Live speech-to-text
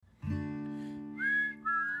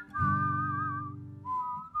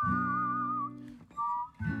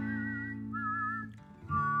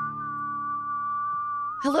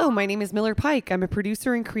Hello, my name is Miller Pike. I'm a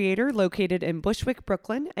producer and creator located in Bushwick,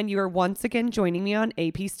 Brooklyn, and you are once again joining me on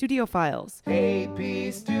AP Studio Files.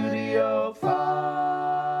 AP Studio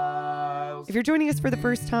Files. If you're joining us for the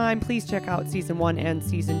first time, please check out Season 1 and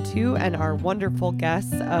Season 2 and our wonderful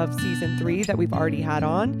guests of Season 3 that we've already had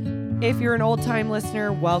on. If you're an old-time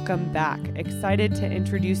listener, welcome back. Excited to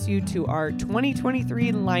introduce you to our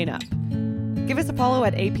 2023 lineup. Give us a follow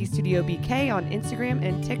at AP Studio BK on Instagram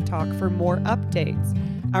and TikTok for more updates.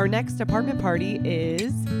 Our next apartment party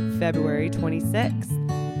is February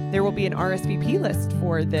 26th. There will be an RSVP list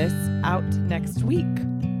for this out next week.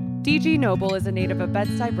 DG Noble is a native of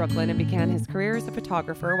Bed-Stuy, Brooklyn, and began his career as a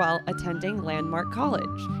photographer while attending Landmark College.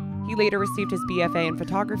 He later received his BFA in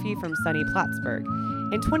photography from SUNY Plattsburgh.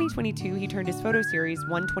 In 2022, he turned his photo series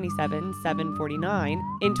 127-749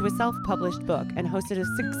 into a self-published book and hosted a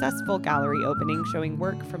successful gallery opening showing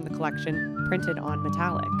work from the collection printed on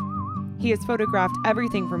metallic. He has photographed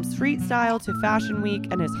everything from street style to fashion week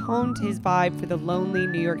and has honed his vibe for the lonely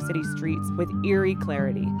New York City streets with eerie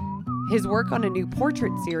clarity. His work on a new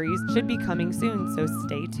portrait series should be coming soon, so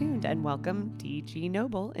stay tuned and welcome DG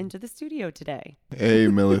Noble into the studio today. Hey,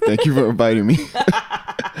 Miller, thank you for inviting me.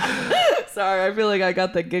 Sorry, I feel like I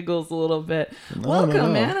got the giggles a little bit.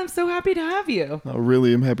 Welcome, man. I'm so happy to have you. I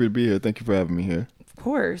really am happy to be here. Thank you for having me here. Of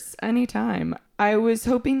course, anytime. I was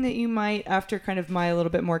hoping that you might, after kind of my a little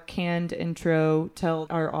bit more canned intro, tell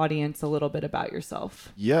our audience a little bit about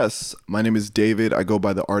yourself. Yes, my name is David. I go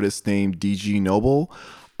by the artist name DG Noble.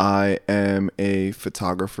 I am a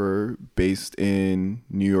photographer based in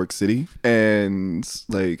New York City. And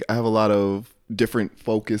I have a lot of different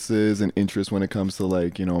focuses and interests when it comes to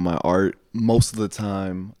my art. Most of the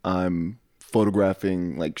time I'm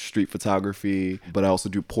photographing street photography, but I also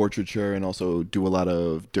do portraiture and also do a lot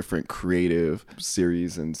of different creative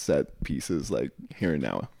series and set pieces here and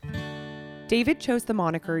now. David chose the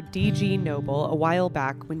moniker DG Noble a while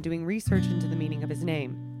back when doing research into the meaning of his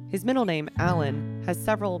name. His middle name, Alan, has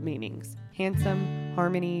several meanings: handsome,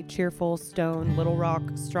 harmony, cheerful, stone, little rock,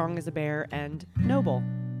 strong as a bear, and noble.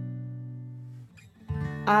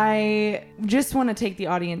 I just want to take the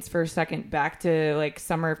audience for a second back to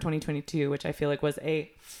summer of 2022, which I feel like was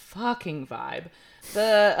a fucking vibe.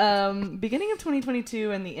 The beginning of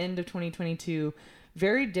 2022 and the end of 2022,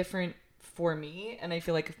 very different for me. And I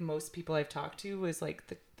feel like if most people I've talked to was the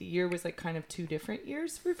year was kind of two different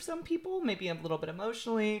years for some people, maybe a little bit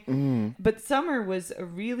emotionally. But summer was a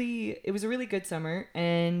really good summer.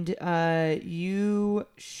 And you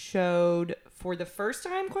showed for the first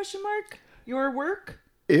time, your work?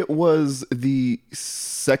 It was the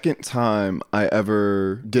second time I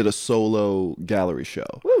ever did a solo gallery show.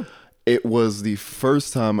 Woo. It was the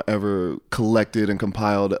first time I ever collected and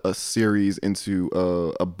compiled a series into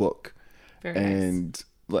a book. Very and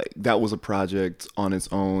nice. That was a project on its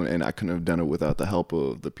own, and I couldn't have done it without the help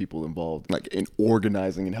of the people involved, in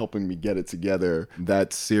organizing and helping me get it together.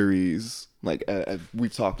 That series,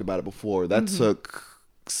 we've talked about it before, that took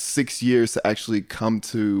 6 years to actually come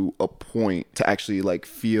to a point to actually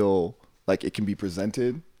feel like it can be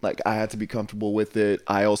presented. I had to be comfortable with it.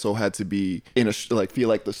 I also had to be feel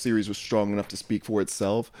like the series was strong enough to speak for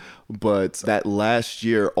itself. But that last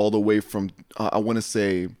year, all the way from I want to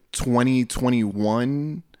say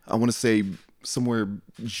 2021, I want to say somewhere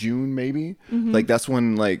June maybe. That's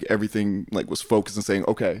when everything was focused and saying,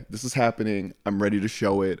 okay, this is happening, I'm ready to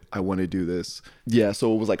show it, I want to do this. Yeah,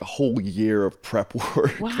 so it was a whole year of prep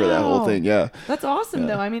work for that whole thing. Yeah, that's awesome.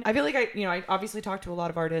 Though I mean, I feel like I obviously talked to a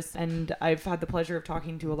lot of artists, and I've had the pleasure of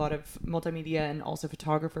talking to a lot of multimedia and also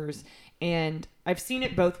photographers, and I've seen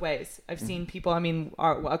it both ways. I've seen people,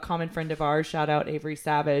 a common friend of ours, shout out Avery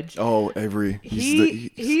Savage. Oh, Avery.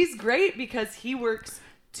 He's great because he works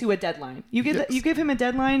to a deadline. You give him a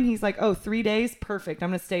deadline, he's like, oh, 3 days, perfect,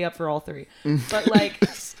 I'm gonna stay up for all 3. But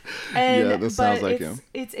yeah, that sounds like him.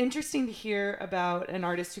 It's interesting to hear about an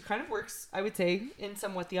artist who kind of works, I would say, in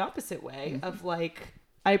somewhat the opposite way of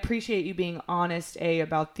I appreciate you being honest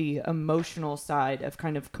about the emotional side of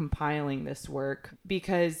kind of compiling this work,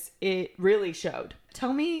 because it really showed.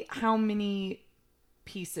 Tell me how many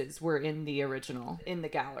pieces were in the original in the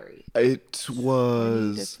gallery. It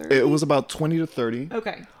was about 20 to 30.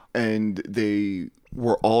 Okay. And they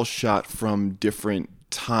were all shot from different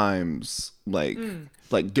times,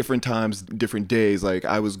 different times, different days.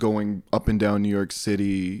 I was going up and down New York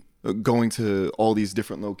City, going to all these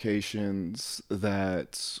different locations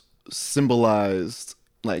that symbolized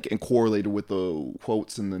and correlated with the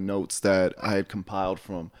quotes and the notes that I had compiled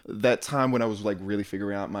from that time when I was really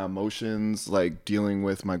figuring out my emotions, dealing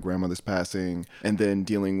with my grandmother's passing, and then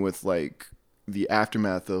dealing with the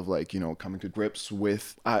aftermath of like, coming to grips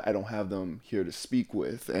with, I don't have them here to speak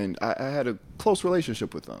with. And I had a close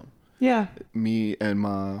relationship with them. Yeah. Me and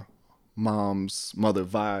my mom's mother,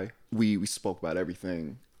 Vi, we spoke about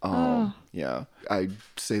everything. Yeah, I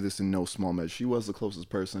say this in no small measure. She was the closest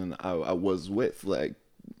person I was with. Like,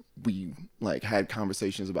 we like had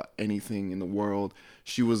conversations about anything in the world.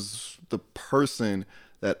 She was the person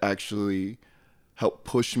that actually helped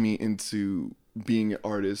push me into being an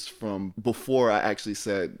artist from before I actually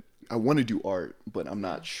said, I want to do art, but I'm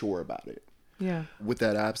not sure about it. Yeah. With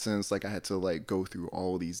that absence, like I had to like go through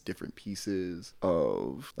all these different pieces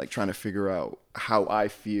of like trying to figure out how I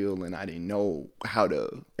feel, and I didn't know how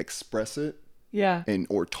to express it. Yeah. And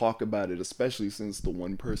or talk about it, especially since the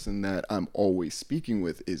one person that I'm always speaking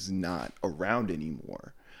with is not around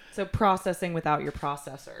anymore. So processing without your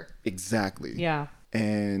processor. Exactly. Yeah.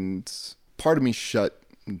 And part of me shut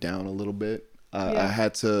down a little bit. I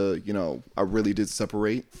had to, I really did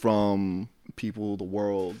separate from people, the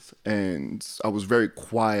world, and I was very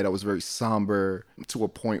quiet. I was very somber to a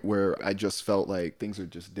point where I just felt like things are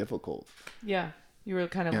just difficult. Yeah. You were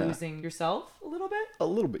kind of losing yourself a little bit? A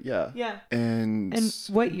little bit, yeah. Yeah. And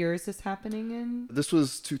what year is this happening in? This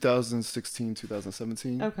was 2016,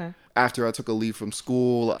 2017. Okay. After I took a leave from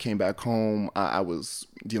school, I came back home. I was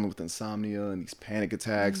dealing with insomnia and these panic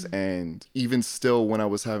attacks. And even still, when I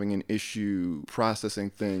was having an issue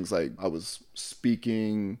processing things, like I was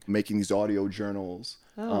speaking, making these audio journals.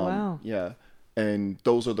 Oh, wow. Yeah. And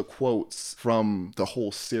those are the quotes from the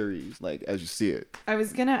whole series, like as you see it. I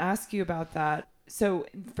was going to ask you about that. So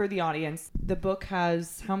for the audience, the book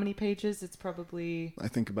has how many pages? It's probably... I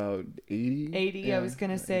think about 80. 80, yeah. I was going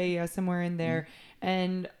to say somewhere in there.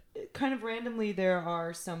 And kind of randomly, there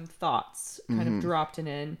are some thoughts kind of dropped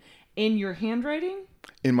in your handwriting?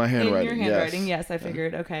 In my handwriting, In your handwriting, yes, I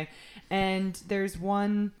figured. Okay. And there's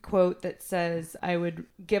one quote that says, I would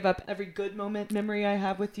give up every good memory I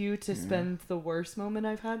have with you to spend the worst moment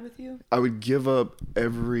I've had with you. I would give up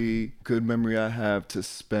every good memory I have to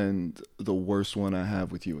spend the worst one I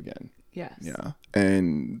have with you again. Yes. Yeah.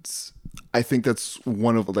 And I think that's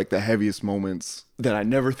one of like the heaviest moments that I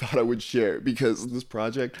never thought I would share, because this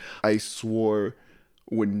project I swore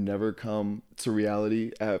would never come to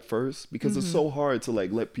reality at first, because it's so hard to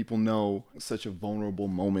like let people know such a vulnerable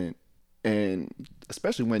moment, and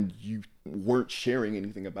especially when you weren't sharing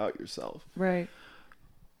anything about yourself. Right.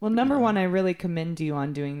 Well, number one, I really commend you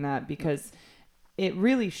on doing that, because it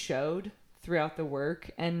really showed throughout the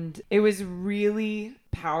work, and it was really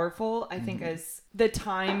powerful. I think as the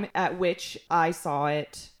time at which I saw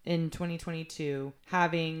it in 2022,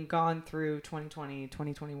 having gone through 2020,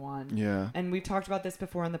 2021. Yeah. And we've talked about this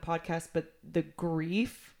before on the podcast, but the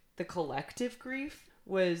grief, the collective grief,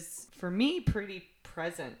 was for me pretty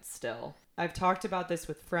present still. I've talked about this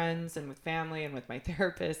with friends and with family and with my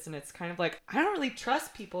therapist, and it's kind of like, I don't really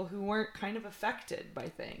trust people who weren't kind of affected by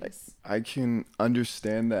things. I can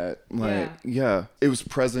understand that. Like, yeah, it was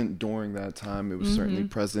present during that time. It was certainly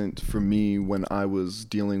present for me when I was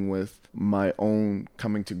dealing with my own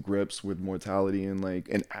coming to grips with mortality and like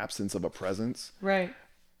an absence of a presence. Right.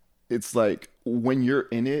 It's like when you're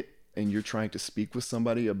in it and you're trying to speak with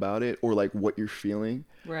somebody about it, or like what you're feeling.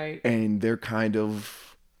 Right. And they're kind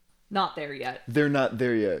of not there yet. They're not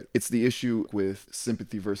there yet. It's the issue with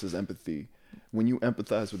sympathy versus empathy. When you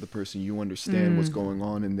empathize with the person, you understand what's going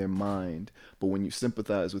on in their mind. But when you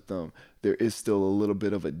sympathize with them, there is still a little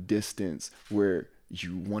bit of a distance where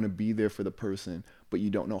you want to be there for the person, but you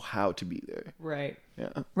don't know how to be there. Right.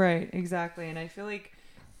 Yeah. Right. Exactly. And I feel like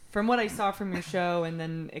from what I saw from your show and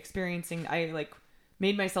then experiencing, I like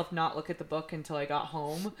made myself not look at the book until I got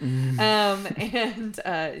home, and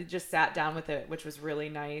just sat down with it, which was really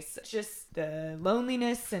nice. Just the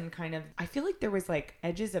loneliness and kind of, I feel like there was like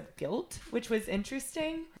edges of guilt, which was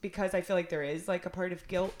interesting, because I feel like there is like a part of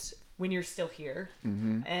guilt when you're still here.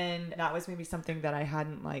 And that was maybe something that I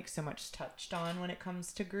hadn't like so much touched on when it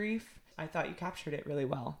comes to grief. I thought you captured it really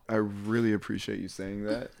well. I really appreciate you saying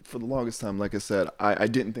that. For the longest time, like I said, I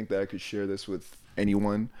didn't think that I could share this with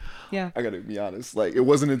anyone. Yeah. I gotta be honest. Like, it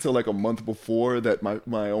wasn't until like a month before that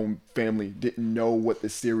my own family didn't know what the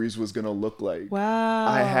series was gonna look like. Wow.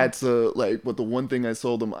 I had to like, but the one thing I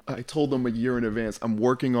told them a year in advance, I'm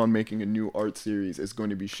working on making a new art series. It's going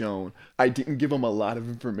to be shown. I didn't give them a lot of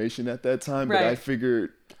information at that time, but I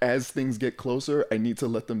figured as things get closer, I need to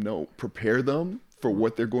let them know, prepare them for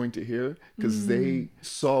what they're going to hear, because they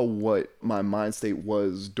saw what my mind state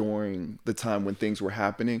was during the time when things were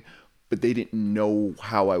happening, but they didn't know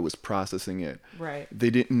how I was processing it. Right.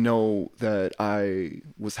 They didn't know that I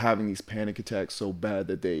was having these panic attacks so bad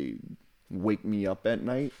that they wake me up at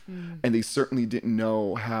night. And they certainly didn't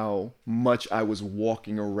know how much I was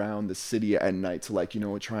walking around the city at night to like,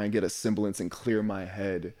 try and get a semblance and clear my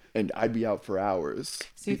head. And I'd be out for hours.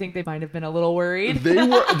 So you think they might have been a little worried?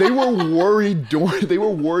 They were worried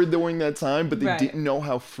during that time, but they didn't know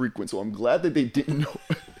how frequent. So I'm glad that they didn't know.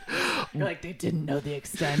 You're like, they didn't know the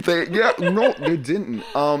extent. They didn't.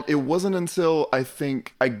 It wasn't until I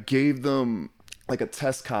think I gave them like a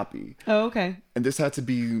test copy. Oh, okay. And this had to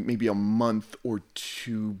be maybe a month or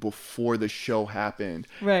two before the show happened.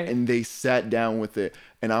 Right. And they sat down with it.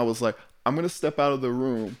 And I was like, I'm going to step out of the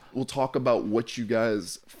room. We'll talk about what you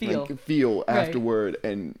guys feel afterward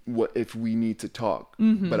and what if we need to talk.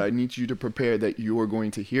 But I need you to prepare that you are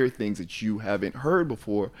going to hear things that you haven't heard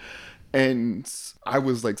before. And I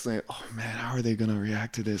was like saying, oh man, how are they going to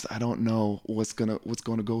react to this? I don't know what's going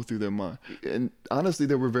to go through their mind. And honestly,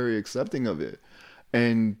 they were very accepting of it.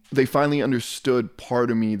 And they finally understood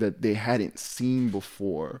part of me that they hadn't seen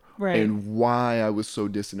before, and why I was so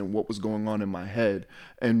distant and what was going on in my head.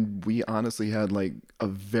 And we honestly had like a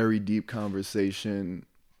very deep conversation,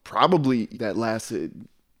 probably that lasted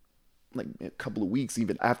like a couple of weeks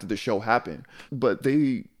even after the show happened. But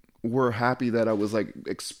they were happy that I was like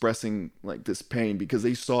expressing like this pain because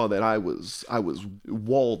they saw that I was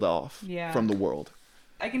walled off from the world.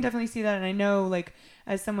 I can definitely see that. And I know, like,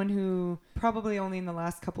 as someone who probably only in the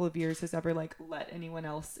last couple of years has ever like let anyone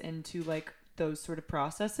else into like those sort of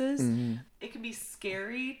processes, it can be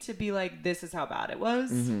scary to be like, this is how bad it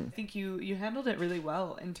was. I think you handled it really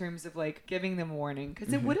well in terms of like giving them warning,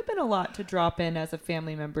 because it would have been a lot to drop in as a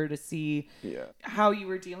family member to see how you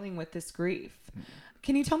were dealing with this grief.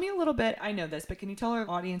 Can you tell me a little bit, I know this, but can you tell our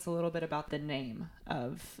audience a little bit about the name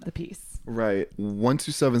of the piece? Right.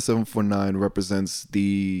 127749 represents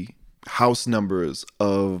the house numbers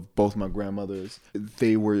of both my grandmothers.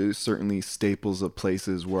 They were certainly staples of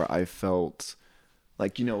places where I felt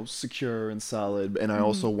like, secure and solid. And I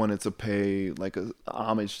also wanted to pay like a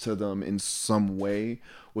homage to them in some way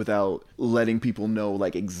without letting people know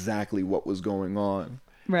like exactly what was going on.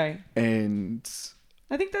 Right. And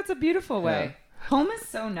I think that's a beautiful way. Home is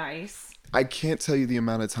so nice. I can't tell you the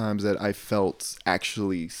amount of times that I felt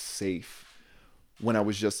actually safe when I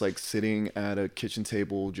was just like sitting at a kitchen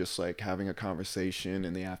table, just like having a conversation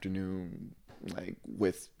in the afternoon, like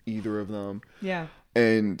with either of them. Yeah.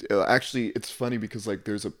 And actually, it's funny because like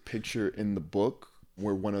there's a picture in the book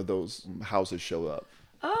where one of those houses show up.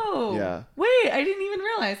 Oh. Yeah. Wait, I didn't even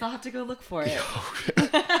realize. I'll have to go look for it.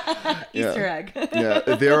 Easter egg.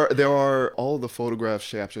 There are all the photographs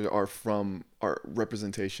captured are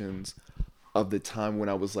representations of the time when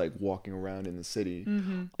I was like walking around in the city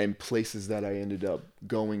and places that I ended up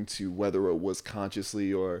going to, whether it was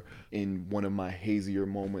consciously or in one of my hazier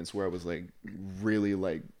moments where I was like really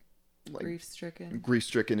like grief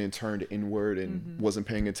stricken and turned inward and wasn't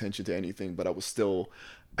paying attention to anything, but I was still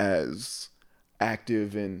as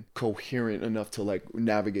active and coherent enough to like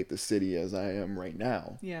navigate the city as I am right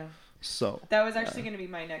now. Yeah. So that was actually going to be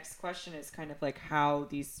my next question, is kind of like how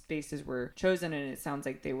these spaces were chosen, and it sounds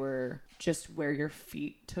like they were just where your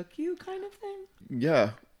feet took you kind of thing.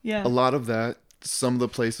 Yeah. A lot of that. Some of the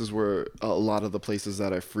places were a lot of the places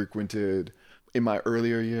that I frequented in my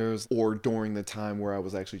earlier years or during the time where I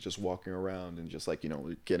was actually just walking around and just like,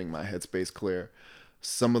 getting my headspace clear.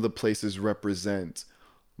 Some of the places represent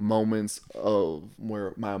moments of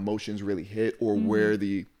where my emotions really hit or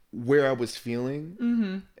where I was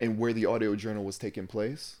feeling and where the audio journal was taking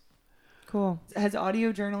place. Cool. Has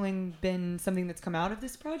audio journaling been something that's come out of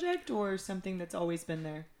this project or something that's always been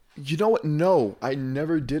there? You know what? No, I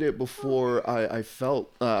never did it before I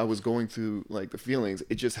felt I was going through like the feelings.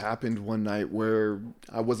 It just happened one night where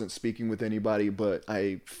I wasn't speaking with anybody, but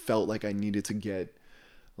I felt like I needed to get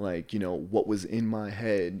like, what was in my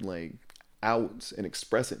head, like out and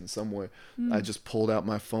express it in some way. I just pulled out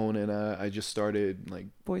my phone and I just started like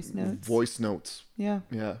voice notes. Yeah.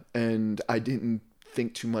 And I didn't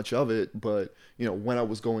think too much of it, but when I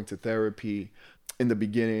was going to therapy in the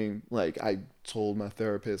beginning, like I told my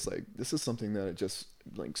therapist like, this is something that I just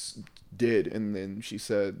like did, and then she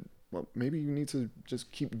said, well, maybe you need to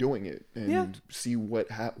just keep doing it and see what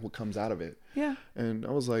comes out of it. Yeah. And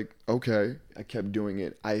I was like, okay. I kept doing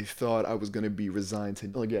it. I thought I was going to be resigned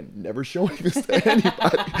to, again, never showing this to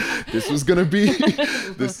anybody. This was going to be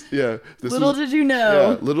this. Yeah. Little did you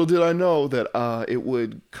know. Yeah. Little did I know that it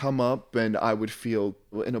would come up and I would feel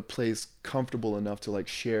in a place comfortable enough to like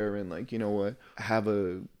share and like, have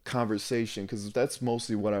a conversation, because that's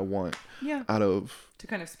mostly what I want out of to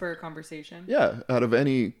kind of spur a conversation. Yeah, out of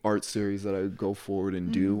any art series that I go forward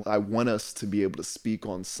and do, I want us to be able to speak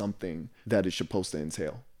on something that is supposed to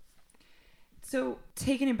entail. So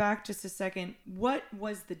taking it back just a second, what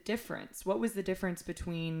was the difference? What was the difference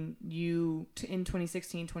between you in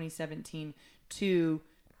 2016, 2017 to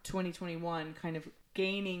 2021 kind of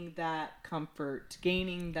gaining that comfort,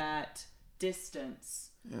 gaining that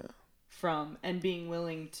distance from, and being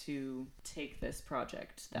willing to take this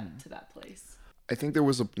project to that place? I think there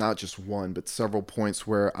was not just one, but several points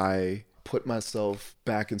where I put myself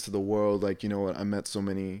back into the world. Like, you know what? I met so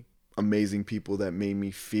many amazing people that made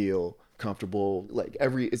me feel comfortable. Like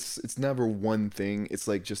it's never one thing. It's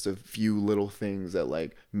like just a few little things that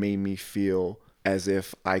like made me feel as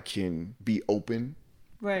if I can be open.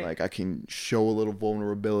 Right. Like I can show a little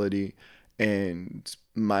vulnerability. And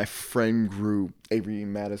my friend group, Avery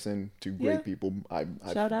and Madison, two great people.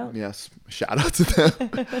 Shout out. Yes, shout out to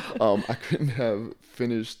them. I couldn't have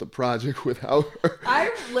finished the project without her.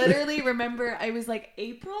 I literally remember I was like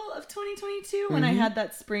April of 2022 when I had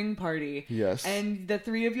that spring party. Yes. And the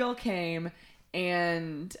three of y'all came,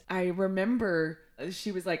 and I remember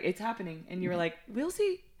she was like, "It's happening," and you were like, "We'll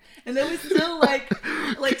see." And that was still like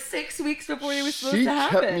 6 weeks before it was supposed to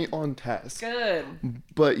happen. She kept me on task. Good.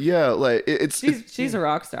 But yeah, like she's a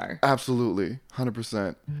rock star. Absolutely,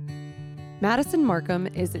 100%. Madison Markham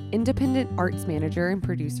is an independent arts manager and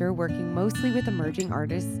producer working mostly with emerging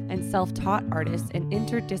artists and self-taught artists in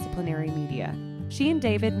interdisciplinary media. She and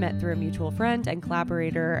David met through a mutual friend and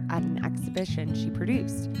collaborator at an exhibition she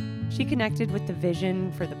produced. She connected with the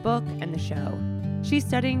vision for the book and the show. She's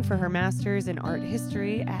studying for her master's in art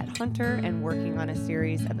history at Hunter and working on a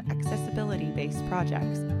series of accessibility-based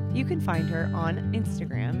projects. You can find her on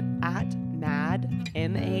Instagram at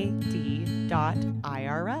mad.irl.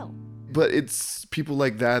 But it's people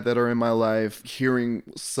like that are in my life, hearing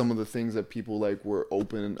some of the things that people like were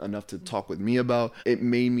open enough to talk with me about. It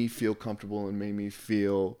made me feel comfortable and made me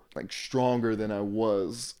feel like stronger than I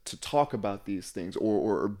was to talk about these things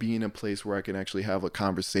or be in a place where I can actually have a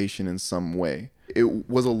conversation in some way. It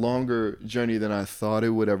was a longer journey than I thought it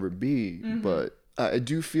would ever be, but I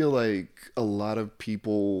do feel like a lot of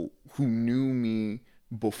people who knew me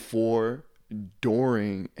before,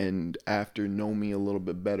 during, and after know me a little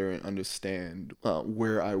bit better and understand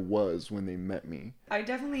where I was when they met me. I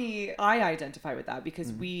identify with that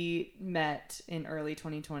because we met in early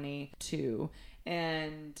 2022,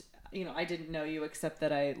 and I didn't know you except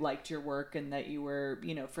that I liked your work and that you were,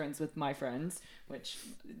 friends with my friends, which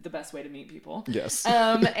the best way to meet people. Yes.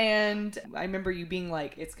 And I remember you being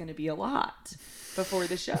like, it's going to be a lot before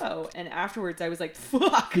the show. And afterwards I was like,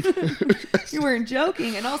 fuck, you weren't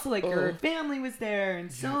joking. And also like your family was there and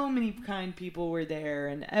so many kind people were there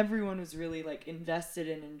and everyone was really like invested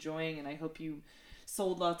in enjoying. And I hope you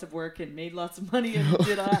sold lots of work and made lots of money and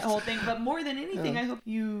did that whole thing. But more than anything, I hope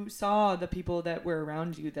you saw the people that were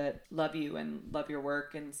around you that love you and love your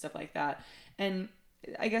work and stuff like that. And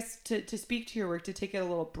I guess to speak to your work, to take it a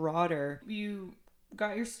little broader, you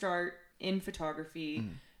got your start in photography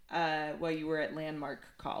while you were at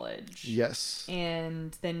Landmark College. Yes.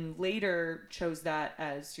 And then later chose that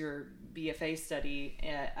as your BFA study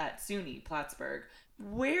at SUNY Plattsburgh.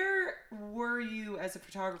 Where were you as a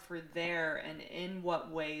photographer there, and in what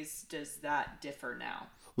ways does that differ now?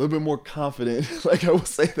 A little bit more confident, like I will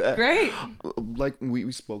say that. Great. Like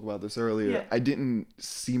we spoke about this earlier. Yeah. I didn't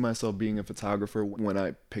see myself being a photographer when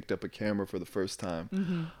I picked up a camera for the first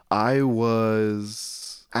time. I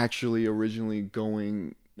was actually originally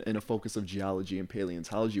going in a focus of geology and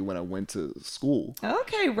paleontology when I went to school.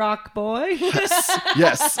 Okay, rock boy.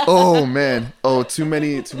 Yes. Oh man. Oh, too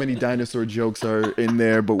many dinosaur jokes are in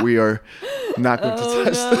there, but we are not going to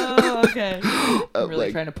touch them. Okay. I'm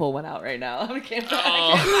really trying to pull one out right now. I can't.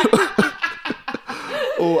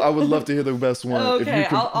 Oh, I would love to hear the best one. Okay,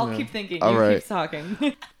 I'll keep thinking. All right. Keep talking.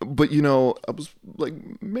 But I was like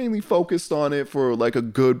mainly focused on it for like a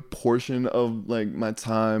good portion of like my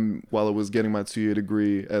time while I was getting my 2-year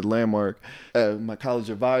degree at Landmark. My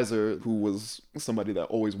college advisor, who was somebody that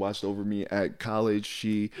always watched over me at college,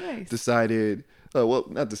 she decided,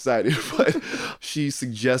 not decided, but she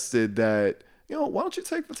suggested that, why don't you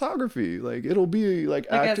take photography? Like, it'll be like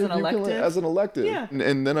active as an elective. Yeah.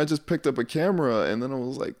 And then I just picked up a camera and then I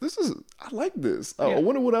was like, I like this. I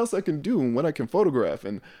wonder what else I can do and what I can photograph.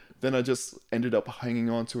 And then I just ended up hanging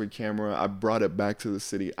on to a camera. I brought it back to the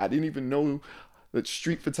city. I didn't even know that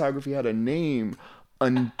street photography had a name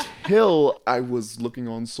until I was looking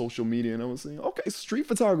on social media and I was saying, okay, street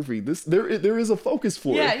photography, there is a focus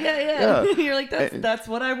for it. Yeah. You're like, that's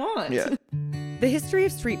what I want. Yeah. The history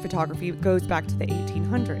of street photography goes back to the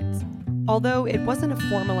 1800s, although it wasn't a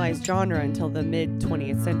formalized genre until the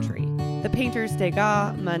mid-20th century. The painters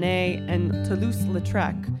Degas, Manet, and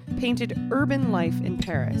Toulouse-Lautrec painted urban life in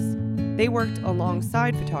Paris. They worked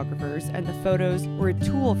alongside photographers, and the photos were a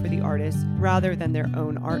tool for the artists rather than their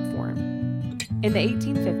own art form. In the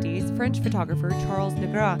 1850s, French photographer Charles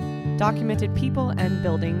Negras documented people and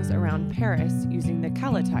buildings around Paris using the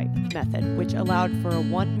calotype method, which allowed for a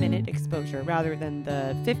 1-minute exposure rather than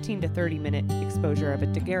the 15 to 30-minute exposure of a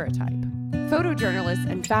daguerreotype. Photojournalists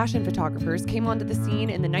and fashion photographers came onto the scene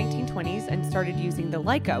in the 1920s and started using the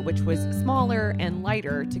Leica, which was smaller and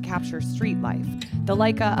lighter, to capture street life. The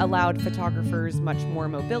Leica allowed photographers much more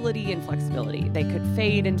mobility and flexibility. They could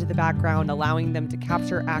fade into the background, allowing them to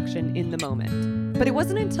capture action in the moment. But it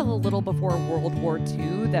wasn't until a little before World War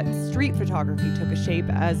II that street photography took a shape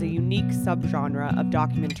as a unique subgenre of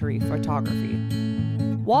documentary photography.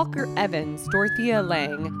 Walker Evans, Dorothea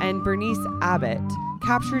Lange, and Bernice Abbott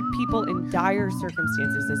captured people in dire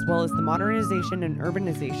circumstances, as well as the modernization and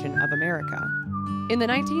urbanization of America. In the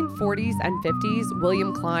 1940s and 50s,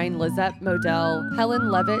 William Klein, Lisette Modell, Helen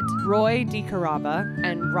Levitt, Roy DeCarava,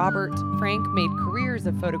 and Robert Frank made careers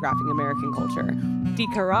of photographing American culture.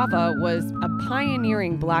 DeCarava was a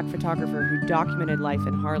pioneering Black photographer who documented life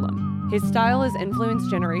in Harlem. His style has influenced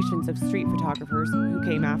generations of street photographers who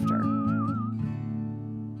came after.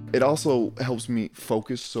 It also helps me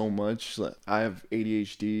focus so much. Like, I have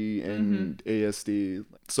ADHD and ASD.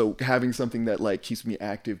 So having something that like keeps me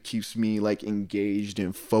active, keeps me like engaged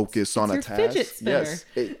and focused on a task. Fidget spinner. Yes.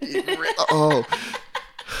 Oh.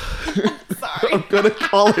 Sorry. I'm gonna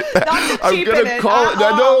call it that. I'm gonna call it.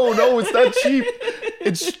 No, it's not cheap.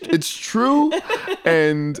 It's true,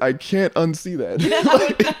 and I can't unsee that.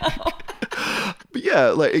 But yeah,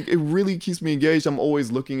 like it really keeps me engaged. I'm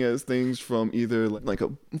always looking at things from either like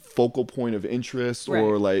a focal point of interest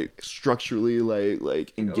or like structurally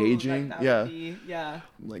like engaging. Yeah.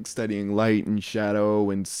 Like studying light and shadow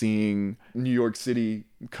and seeing New York City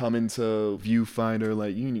come into viewfinder.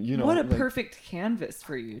 Like you know what a like, perfect canvas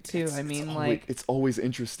for you too. I mean, it's always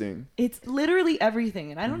interesting. It's literally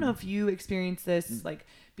everything. And I don't know if you experience this like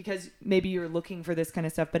because maybe you're looking for this kind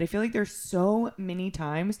of stuff, but I feel like there's so many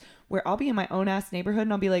times where I'll be in my own ass neighborhood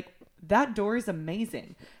and I'll be like, that door is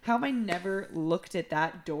amazing. How have I never looked at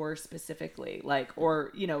that door specifically? Like,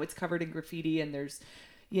 or, you know, it's covered in graffiti and there's,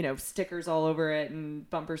 you know, stickers all over it and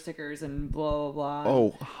bumper stickers and blah, blah, blah.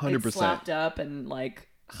 Oh, 100%. It's slapped up and like,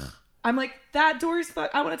 I'm like, that door is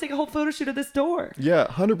I want to take a whole photo shoot of this door. Yeah,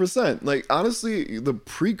 100%. Like, honestly, the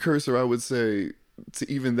precursor, I would say, to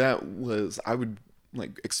even that was I would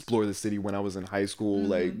like explore the city when I was in high school.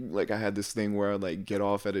 Like I had this thing where I'd like get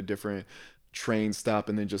off at a different train stop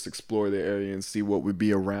and then just explore the area and see what would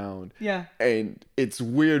be around. Yeah. And it's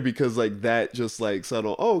weird because like that just like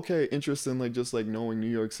subtle, oh, okay, interest in like just like knowing New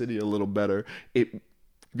York City a little better. It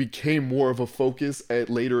became more of a focus at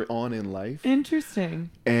later on in life. Interesting.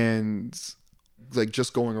 And like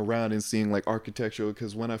just going around and seeing like architecture,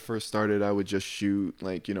 because when I first started I would just shoot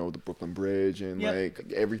like, you know, the Brooklyn Bridge and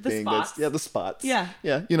like everything the spots. Yeah,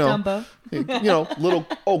 you know, Dumbo. You know, little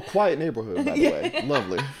quiet neighborhood, by the way.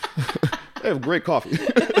 Lovely. They have great coffee.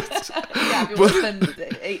 Yeah, if you spend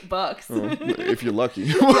 $8 if you're lucky.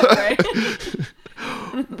 Yeah, right?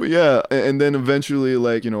 But yeah, and then eventually,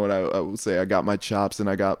 like, you know what, I would say I got my chops and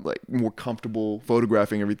I got like more comfortable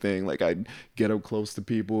photographing everything. Like I'd get up close to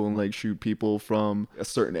people and like shoot people from a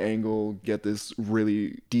certain angle, get this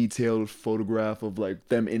really detailed photograph of like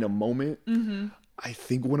them in a moment. I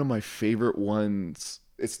think one of my favorite ones,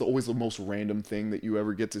 it's always the most random thing that you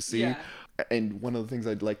ever get to see. Yeah. And one of the things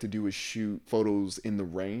I'd like to do is shoot photos in the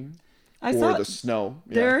rain. Or the snow.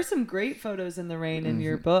 Yeah. There are some great photos in the rain in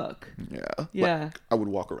your book. Yeah. Like, I would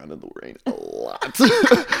walk around in the rain a lot.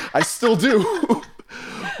 I still do.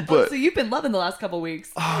 But so you've been loving the last couple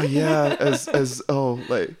weeks. Oh yeah,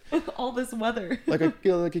 like all this weather. Like a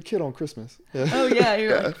kid on Christmas. Yeah. Oh yeah,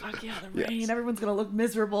 you're like, fuck yeah, the rain. Yes. Everyone's gonna look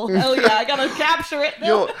miserable. Hell yeah, I gotta capture it.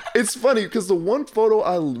 Yo, it's funny because the one photo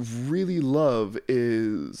I really love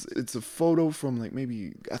it's a photo from like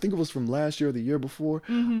maybe I think it was from last year or the year before.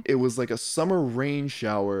 It was like a summer rain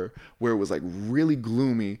shower where it was like really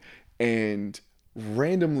gloomy, and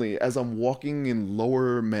randomly as I'm walking in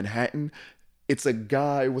lower Manhattan, it's a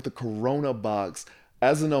guy with a Corona box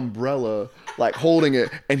as an umbrella, like holding it,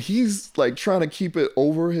 and he's like trying to keep it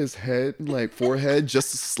over his head, like forehead, just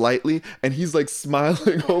slightly, and he's like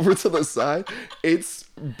smiling over to the side. It's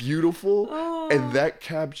beautiful, and that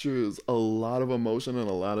captures a lot of emotion and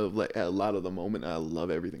a lot of the moment. I love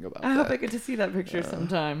everything about that. I hope I get to see that picture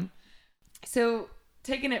sometime. So,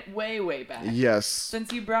 taking it way back. Yes.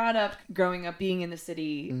 Since you brought up growing up being in the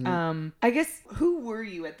city, I guess who were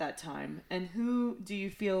you at that time, and who do you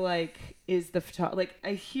feel like is the like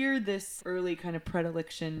I hear this early kind of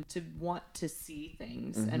predilection to want to see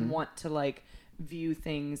things and want to like view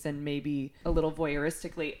things and maybe a little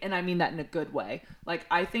voyeuristically. And I mean that in a good way. Like,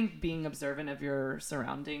 I think being observant of your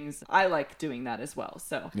surroundings, I like doing that as well.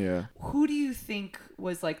 So Yeah. who do you think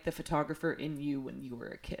was like the photographer in you when you were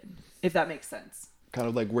a kid? If that makes sense. Kind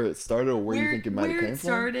of like where it started, or where you think it might have Where came it from?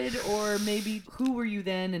 started, or maybe who were you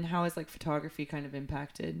then, and how has like photography kind of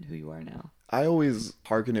impacted who you are now? I always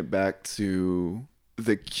harken it back to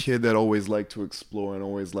the kid that always liked to explore and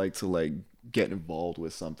always liked to like get involved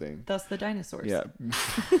with something. Thus the dinosaurs. Yeah.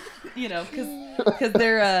 You know, because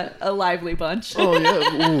they're a lively bunch. Oh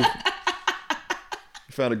yeah. Ooh.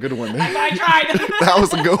 You found a good one there. I tried. That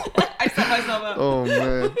was a good one. I set myself up. Oh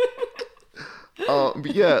man.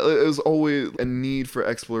 But yeah, it was always a need for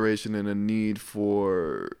exploration and a need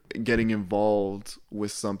for getting involved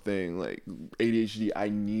with something. Like ADHD, I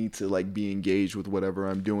need to like be engaged with whatever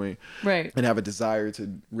I'm doing, Right. and have a desire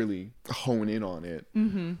to really hone in on it.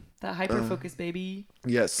 Mm-hmm. That hyper focus, baby.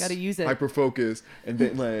 Yes, Gotta use it. Hyper focus, and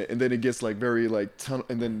then it gets like very like tunnel,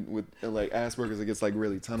 and then with like Asperger's, it gets like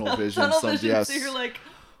really tunnel vision. Tunnel Some- vision, yes, so you're like,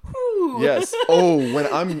 whoo. yes. Oh, when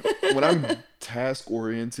I'm task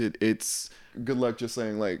oriented, it's good luck just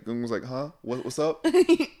saying like, I was like, huh? What's up?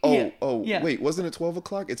 Oh, Yeah. wait, wasn't it 12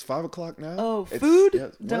 o'clock? It's 5 o'clock now. Oh, It's- food? yeah,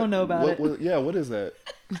 Don't know about it. Yeah, what is that?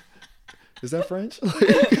 Is that French?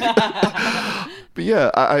 But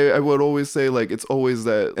yeah, I would always say like it's always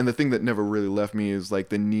that, and the thing that never really left me is like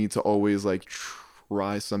the need to always like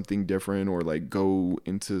try something different, or like go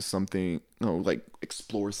into something, like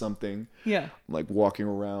explore something. Yeah. Like walking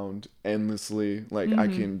around endlessly. Like I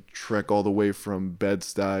can trek all the way from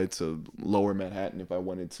Bed-Stuy to Lower Manhattan if I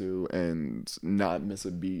wanted to, and not miss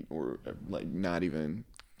a beat, or like not even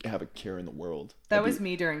have a care in the world. That was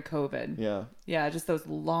me during COVID. Yeah. Yeah, just those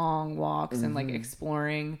long walks and like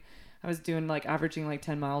exploring. I was doing like averaging like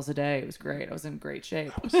 10 miles a day. It was great. I was in great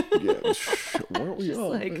shape. Yeah. Weren't we Just all?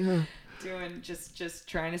 like Yeah. doing just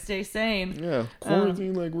trying to stay sane. Yeah.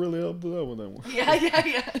 Quarantine like really helped out with that one.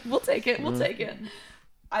 Yeah. We'll take it. We'll take it.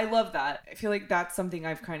 I love that. I feel like that's something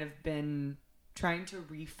I've kind of been trying to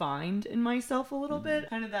refine in myself a little bit.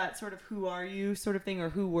 Kind of that sort of who are you sort of thing, or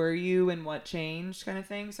who were you and what changed kind of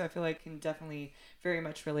thing. So I feel like I can definitely very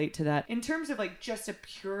much relate to that. In terms of like just a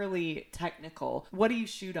purely technical, what do you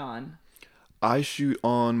shoot on? I shoot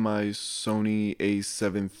on my Sony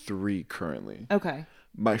A7 III currently. Okay.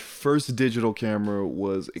 My first digital camera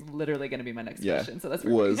was Literally going to be my next yeah question. So that's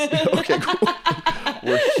was okay. Cool.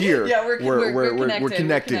 We're here. Yeah, we're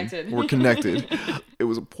connected. We're connected. It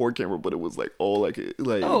was a poor camera, but it was like all like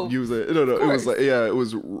Oh, use it. No, it was like it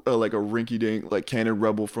was like a rinky dink like Canon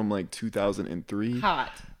Rebel from like 2003.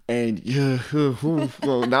 hot. And yeah,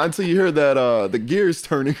 well, not until you hear that the gears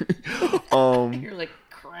turning. You're like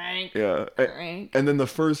crank. Yeah. Crank. And then the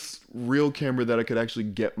first real camera that I could actually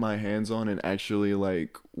get my hands on and actually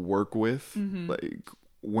like work with, like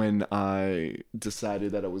when I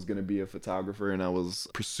decided that I was going to be a photographer and I was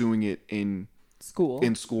pursuing it in School.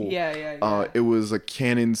 Yeah. it was a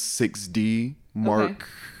Canon 6D Mark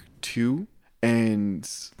II. And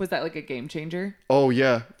Was that like a game changer? oh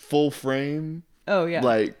yeah, full frame. Oh yeah.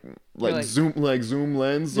 Like like- zoom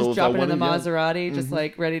lens. just so if I dropping in the wanted- yeah. Maserati, just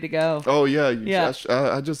like ready to go. Oh yeah, Yeah.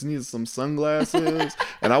 I just needed some sunglasses,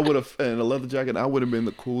 and I would have, and a leather jacket. I would have been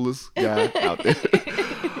the coolest guy out there.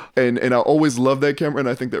 and I always loved that camera, and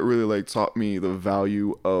I think that really like taught me the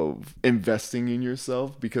value of investing in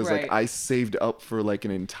yourself, because Right. like I saved up for like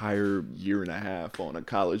an entire year and a half on a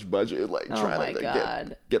college budget, like Oh trying my to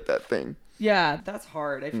God. get that thing. Yeah, that's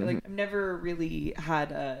hard. I feel like I've never really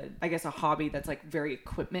had a hobby that's like very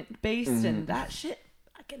equipment based, and that shit.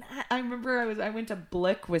 I remember I went to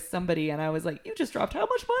Blick with somebody, and I was like, "You just dropped how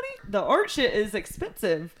much money? The art shit is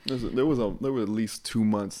expensive." There were at least 2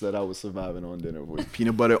 months that I was surviving on dinner with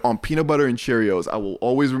peanut butter and Cheerios. I will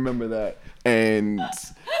always remember that. And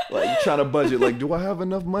like trying to budget, like, do I have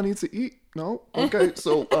enough money to eat? No. Okay,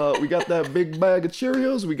 so we got that big bag of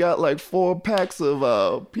Cheerios. We got like 4 packs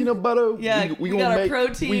of peanut butter. Yeah, we gonna got our make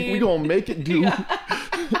protein. We gonna make it do.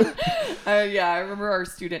 I remember our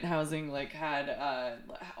student housing like had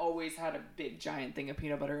always had a big giant thing of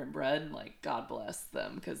peanut butter and bread. Like, God bless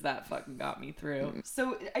them, because that fucking got me through.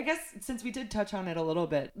 So I guess since we did touch on it a little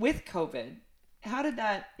bit with COVID, how did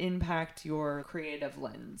that impact your creative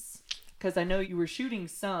lens? Because I know you were shooting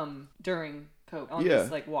some during COVID on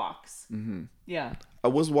these like walks. Mm-hmm. Yeah. I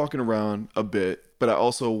was walking around a bit, but I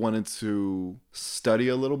also wanted to study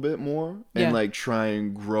a little bit more and like try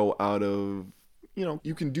and grow out of,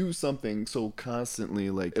 you can do something so constantly,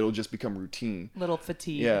 like it'll just become routine. Little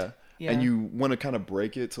fatigue. Yeah. Yeah. And you want to kind of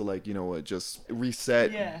break it to like, just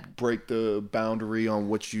reset, break the boundary on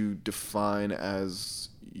what you define as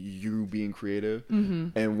you being creative.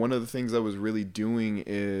 And one of the things I was really doing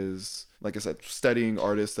is, like I said, studying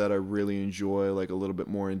artists that I really enjoy, like a little bit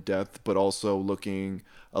more in depth, but also looking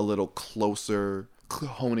a little closer,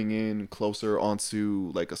 honing in closer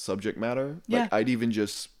onto like a subject matter. Yeah. Like I'd even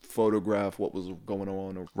just photograph what was going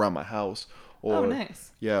on around my house. Or,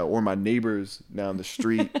 nice. Yeah, or my neighbors down the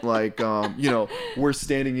street. Like, we're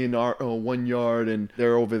standing in our one yard and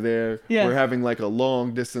they're over there. Yeah. We're having like a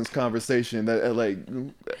long distance conversation that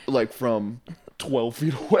like from 12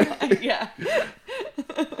 feet away. Yeah.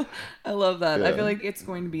 I love that. Yeah. I feel like it's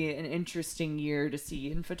going to be an interesting year to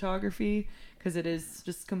see in photography because it is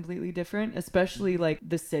just completely different, especially like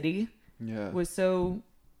the city was so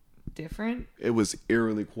different. It was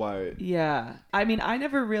eerily quiet. Yeah. I mean, I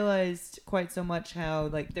never realized quite so much how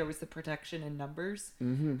like there was the protection in numbers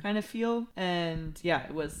kind of feel. And yeah,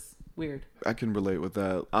 it was weird. I can relate with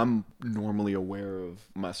that. I'm normally aware of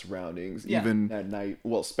my surroundings, even at night.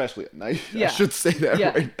 Well, especially at night. Yeah. I should say that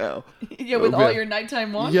right now. Yeah, with all your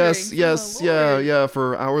nighttime wandering. Yes, yeah,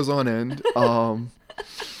 for hours on end.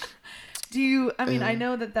 Do you, I mean, I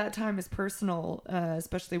know that time is personal,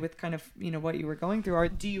 especially with kind of, what you were going through.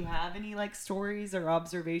 Do you have any like stories or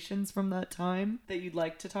observations from that time that you'd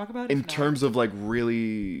like to talk about? In terms of like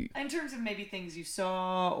really... In terms of maybe things you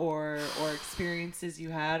saw or experiences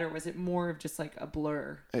you had, or was it more of just like a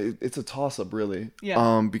blur? It's a toss-up, really.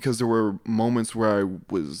 Yeah. Because there were moments where I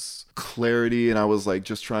was clarity and I was like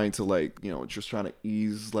just trying to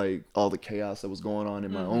ease like all the chaos that was going on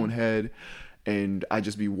in my own head. And I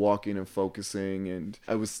just be walking and focusing. And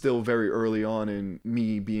I was still very early on in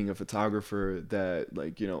me being a photographer that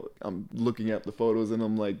like, I'm looking at the photos and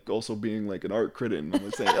I'm like also being like an art critic. And I'm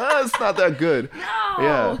like saying, it's not that good. No!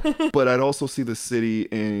 Yeah. But I'd also see the city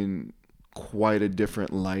in quite a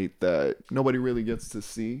different light that nobody really gets to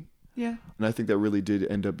see. Yeah. And I think that really did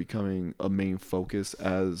end up becoming a main focus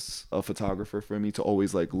as a photographer for me, to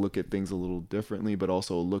always like look at things a little differently, but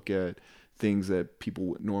also look at things that people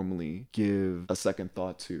would normally give a second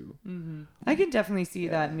thought to. I can definitely see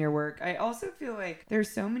that in your work. I also feel like there's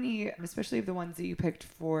so many, especially of the ones that you picked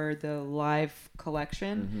for the live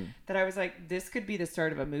collection, that I was like, this could be the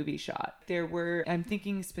start of a movie shot. I'm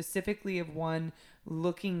thinking specifically of one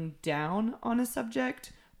looking down on a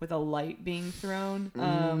subject with a light being thrown,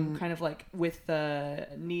 kind of like with the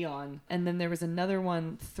neon. And then there was another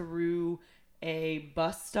one through a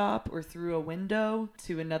bus stop or through a window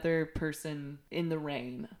to another person in the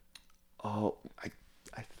rain. Oh, I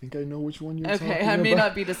think I know which one you're talking about. Okay, I may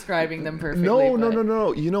not be describing them perfectly.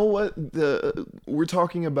 No. You know what? We're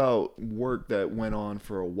talking about work that went on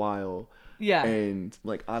for a while. Yeah. And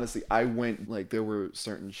like, honestly, there were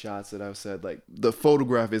certain shots that I've said, like, the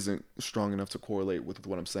photograph isn't strong enough to correlate with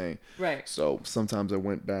what I'm saying. Right. So sometimes I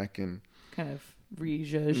went back and kind of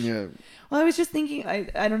rejudge. Yeah. Well, I was just thinking,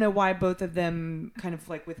 I don't know why both of them kind of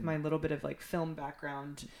like, with my little bit of like film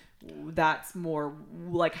background, that's more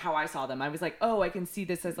like how I saw them. I was like, oh, I can see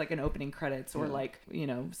this as like an opening credits or like,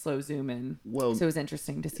 slow zoom in. Well, so it was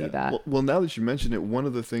interesting to see that. Well, now that you mention it, one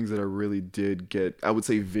of the things that I really did get, I would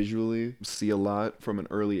say visually see a lot from an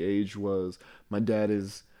early age was my dad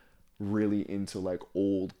is really into like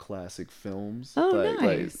old classic films.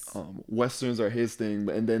 Nice. Like westerns are his thing,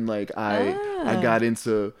 and then like I got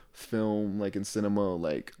into film, like in cinema,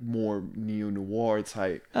 like more neo-noir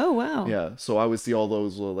type. Oh wow. Yeah, so I would see all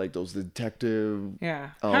those like those detective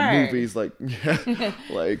Hey. movies, like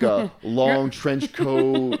like long trench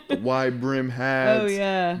coat, wide brim hats,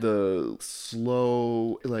 the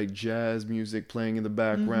slow like jazz music playing in the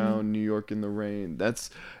background, New York in the rain.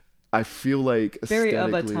 I feel like very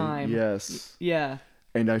of a aesthetically, time. yes. Yeah.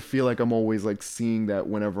 And I feel like I'm always like seeing that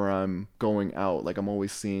whenever I'm going out. Like I'm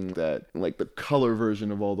always seeing that, like the color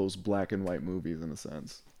version of all those black and white movies in a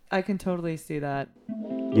sense. I can totally see that.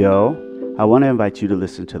 Yo, I want to invite you to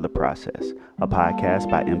listen to The Process, a podcast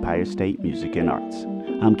by Empire State Music and Arts.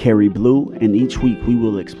 I'm Kerry Blue, and each week we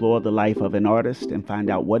will explore the life of an artist and find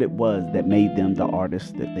out what it was that made them the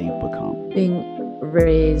artist that they've become. Being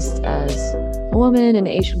raised as a woman in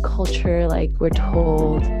Asian culture, like we're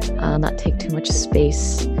told not take too much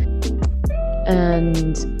space.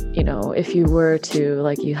 And, if you were to,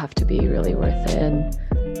 like, you have to be really worth it. And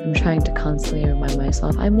I'm trying to constantly remind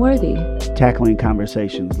myself I'm worthy. Tackling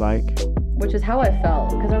conversations like... Which is how I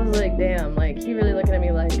felt, because I was like, damn, like, he really looking at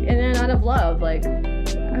me like, and then out of love, like,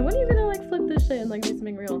 when are you gonna, like, flip this shit and, like, do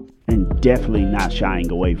something real? And definitely not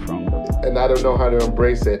shying away from. And I don't know how to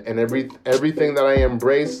embrace it. And everything that I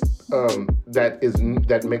embrace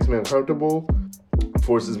that makes me uncomfortable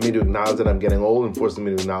forces me to acknowledge that I'm getting old and forces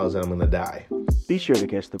me to acknowledge that I'm gonna die. Be sure to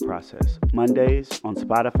catch The Process Mondays on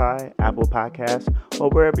Spotify, Apple Podcasts, or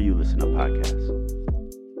wherever you listen to podcasts.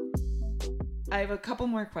 I have a couple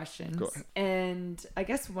more questions. Go ahead. And I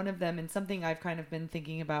guess one of them, and something I've kind of been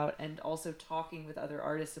thinking about and also talking with other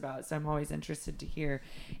artists about, so I'm always interested to hear,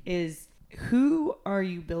 is who are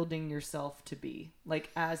you building yourself to be? Like,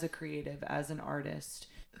 as a creative, as an artist,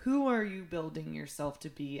 who are you building yourself to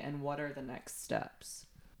be, and what are the next steps?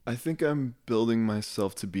 I think I'm building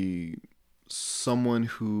myself to be someone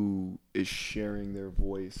who is sharing their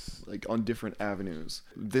voice like on different avenues.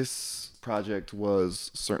 This project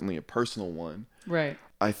was certainly a personal one. Right.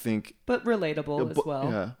 I think But relatable as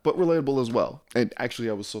well. Yeah, but relatable as well. And actually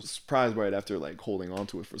I was so surprised right after like holding on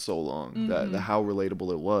to it for so long that how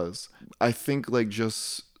relatable it was. I think like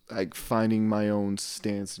just like finding my own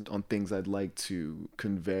stance on things I'd like to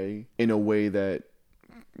convey in a way that,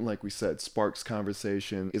 like we said, sparks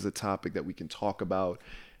conversation, is a topic that we can talk about,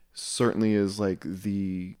 certainly is like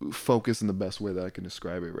the focus and the best way that I can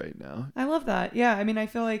describe it right now. I love that. Yeah, I mean, I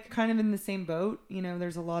feel like kind of in the same boat. You know,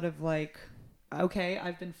 there's a lot of like, okay,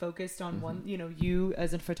 I've been focused on one, you know, you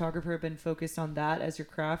as a photographer have been focused on that as your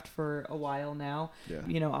craft for a while now. Yeah.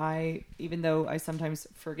 You know, even though I sometimes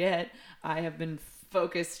forget, I have been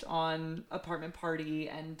focused on Apartment Party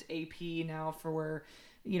and AP now for,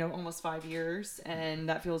 you know, almost 5 years, and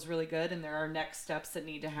that feels really good. And there are next steps that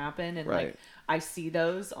need to happen. And Right. like, I see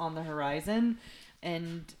those on the horizon,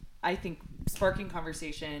 and I think sparking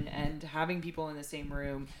conversation and having people in the same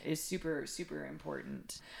room is super, super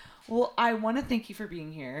important. Well, I want to thank you for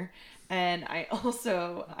being here. And I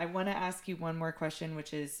want to ask you one more question,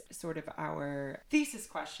 which is sort of our thesis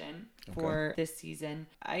question for this season.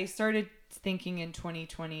 I started thinking in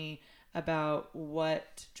 2020 about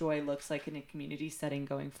what joy looks like in a community setting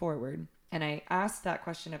going forward. And I asked that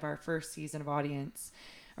question of our first season of audience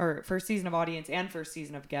and first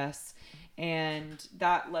season of guests. And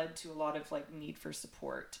that led to a lot of like need for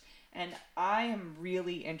support. And I am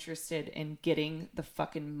really interested in getting the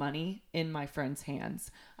fucking money in my friends'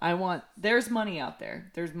 hands. There's money out there.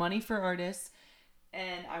 There's money for artists,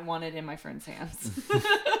 and I want it in my friends' hands.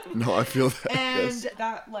 No, I feel that. And Yes.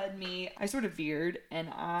 that led me, I sort of veered, and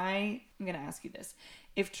I'm going to ask you this.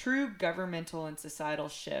 If true governmental and societal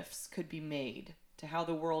shifts could be made to how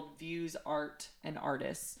the world views art and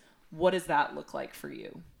artists, what does that look like for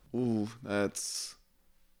you? That's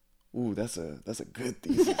a good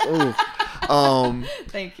thesis.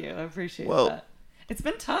 Thank you. I appreciate Well, that. It's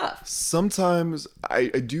been tough. Sometimes I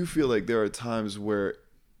do feel like there are times where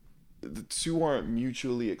the two aren't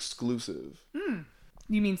mutually exclusive.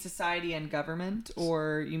 You mean society and government,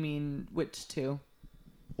 or you mean which two?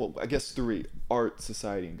 Well, I guess three: art,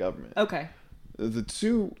 society, and government. Okay. The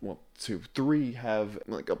three have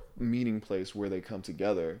like a meeting place where they come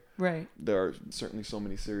together. Right. There are certainly so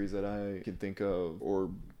many series that I can think of, or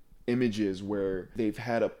images where they've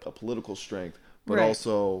had a political strength, but Right.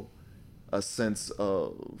 also a sense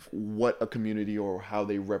of what a community or how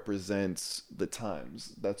they represent the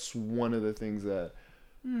times. That's one of the things that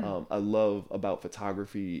I love about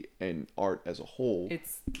photography and art as a whole.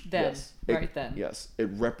 It's then, then. Yes, it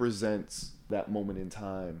represents that moment in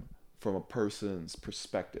time from a person's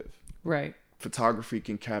perspective. Right. Photography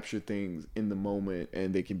can capture things in the moment,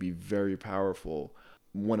 and they can be very powerful.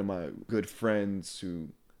 One of my good friends who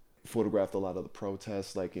photographed a lot of the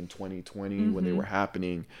protests like in 2020 when they were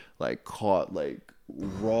happening, like caught like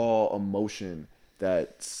raw emotion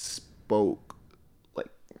that spoke like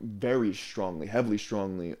very strongly, heavily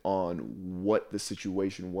strongly on what the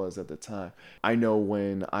situation was at the time. I know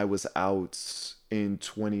when I was out in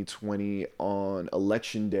 2020 on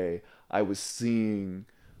election day, I was seeing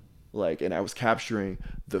and I was capturing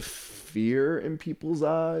the fear in people's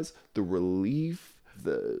eyes, the relief,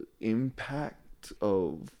 the impact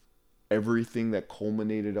of everything that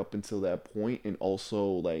culminated up until that point, and also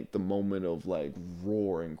like the moment of like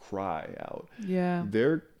roar and cry out. Yeah.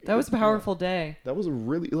 That was a powerful day. That was a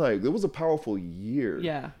really it was a powerful year.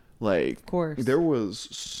 Yeah. Like, of course. There was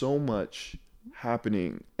so much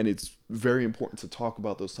happening, and it's very important to talk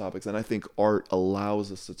about those topics, and I think art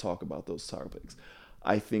allows us to talk about those topics.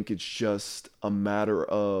 I think it's just a matter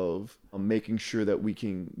of making sure that we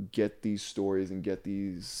can get these stories and get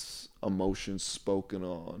these emotions spoken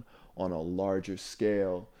on a larger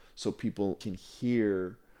scale, so people can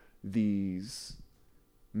hear these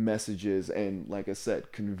messages and, like I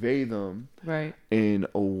said, convey them right in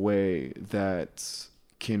a way that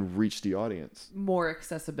can reach the audience. More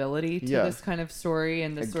accessibility to this kind of story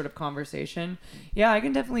and this sort of conversation. Yeah, I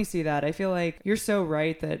can definitely see that. I feel like you're so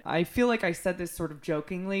right that I feel like I said this sort of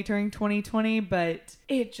jokingly during 2020, but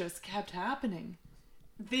it just kept happening.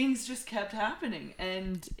 Things just kept happening,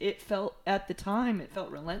 and at the time it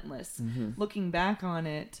felt relentless. Looking back on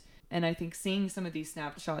it, And I think seeing some of these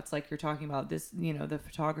snapshots, like you're talking about this, the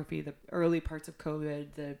photography, the early parts of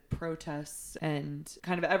COVID, the protests, and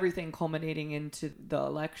kind of everything culminating into the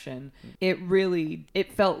election,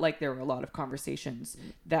 it felt like there were a lot of conversations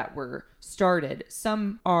that were started.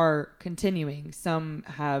 Some are continuing, some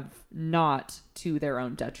have not, to their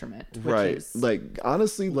own detriment. Right. Like,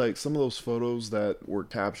 honestly, like some of those photos that were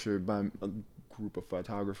captured by a group of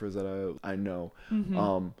photographers that I know,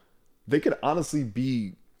 they could honestly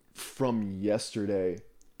be from yesterday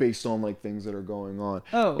based on like things that are going on.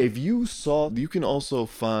 If you saw, you can also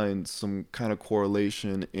find some kind of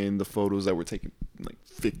correlation in the photos that were taken like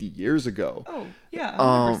 50 years ago.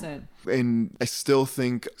 100%. And I still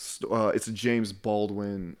think it's James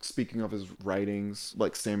Baldwin speaking of his writings,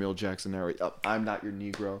 like Samuel Jackson narrated, I'm Not Your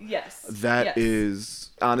Negro. Yes. That is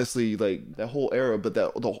honestly like that whole era, but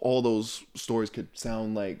all those stories could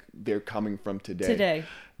sound like they're coming from today.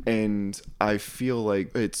 And I feel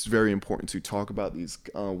like it's very important to talk about these.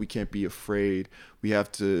 We can't be afraid. We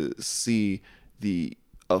have to see the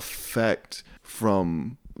effect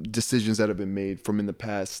from decisions that have been made from in the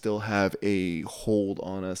past still have a hold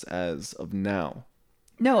on us as of now.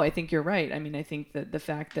 No, I think you're right. I mean, I think that the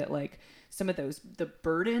fact that like some of those, the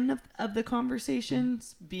burden of the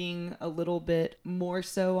conversations being a little bit more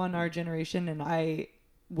so on our generation, and I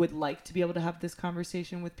would like to be able to have this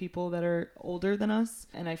conversation with people that are older than us,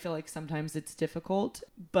 and I feel like sometimes it's difficult,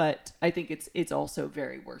 but I think it's also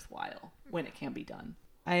very worthwhile when it can be done.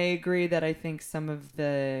 I agree that I think some of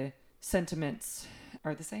the sentiments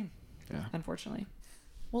are the same, unfortunately.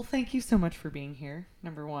 Well, thank you so much for being here,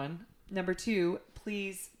 number one. Number two,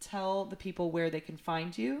 please tell the people where they can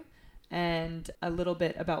find you and a little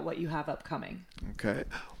bit about what you have upcoming. Okay.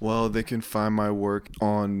 Well, they can find my work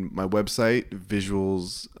on my website,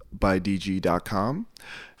 visualsbydg.com.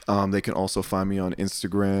 They can also find me on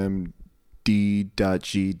Instagram,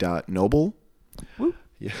 d.g.noble. Woo.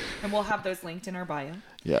 Yeah. And we'll have those linked in our bio.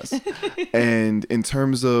 Yes. And in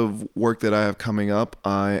terms of work that I have coming up,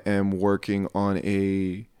 I am working on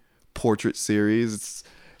a portrait series.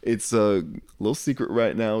 It's a little secret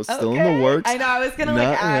right now. It's still in the works. I know. I was gonna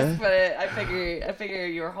ask, but I figure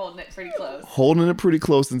you were holding it pretty close. Holding it pretty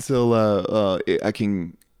close until I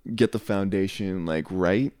can get the foundation like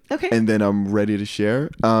right. Okay. And then I'm ready to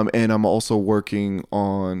share. And I'm also working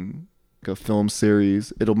on a film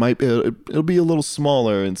series. It'll be a little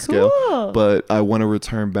smaller in scale, but I want to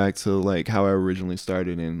return back to like how I originally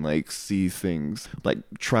started and like see things, like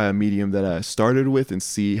try a medium that I started with and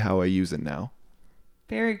see how I use it now.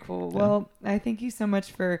 Very cool. Yeah. Well, I thank you so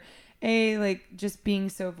much for just being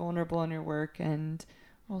so vulnerable in your work and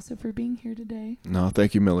also for being here today. No,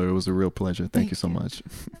 thank you, Miller. It was a real pleasure. Thank you so much.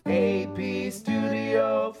 AP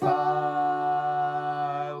Studio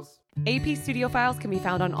Files. AP Studio Files can be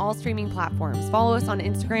found on all streaming platforms. Follow us on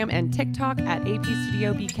Instagram and TikTok at AP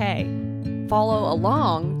Studio BK. Follow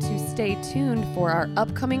along to stay tuned for our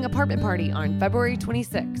upcoming apartment party on February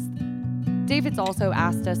 26th. David's also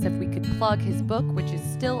asked us if we could plug his book, which is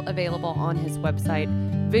still available on his website,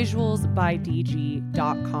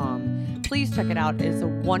 visualsbydg.com. Please check it out. It is a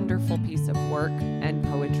wonderful piece of work and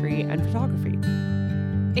poetry and photography.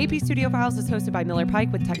 AP Studio Files is hosted by Miller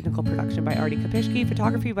Pike with technical production by Artie Kopishki,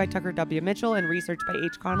 photography by Tucker W. Mitchell, and research by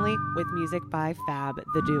H. Connolly with music by Fab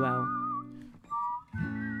the Duo.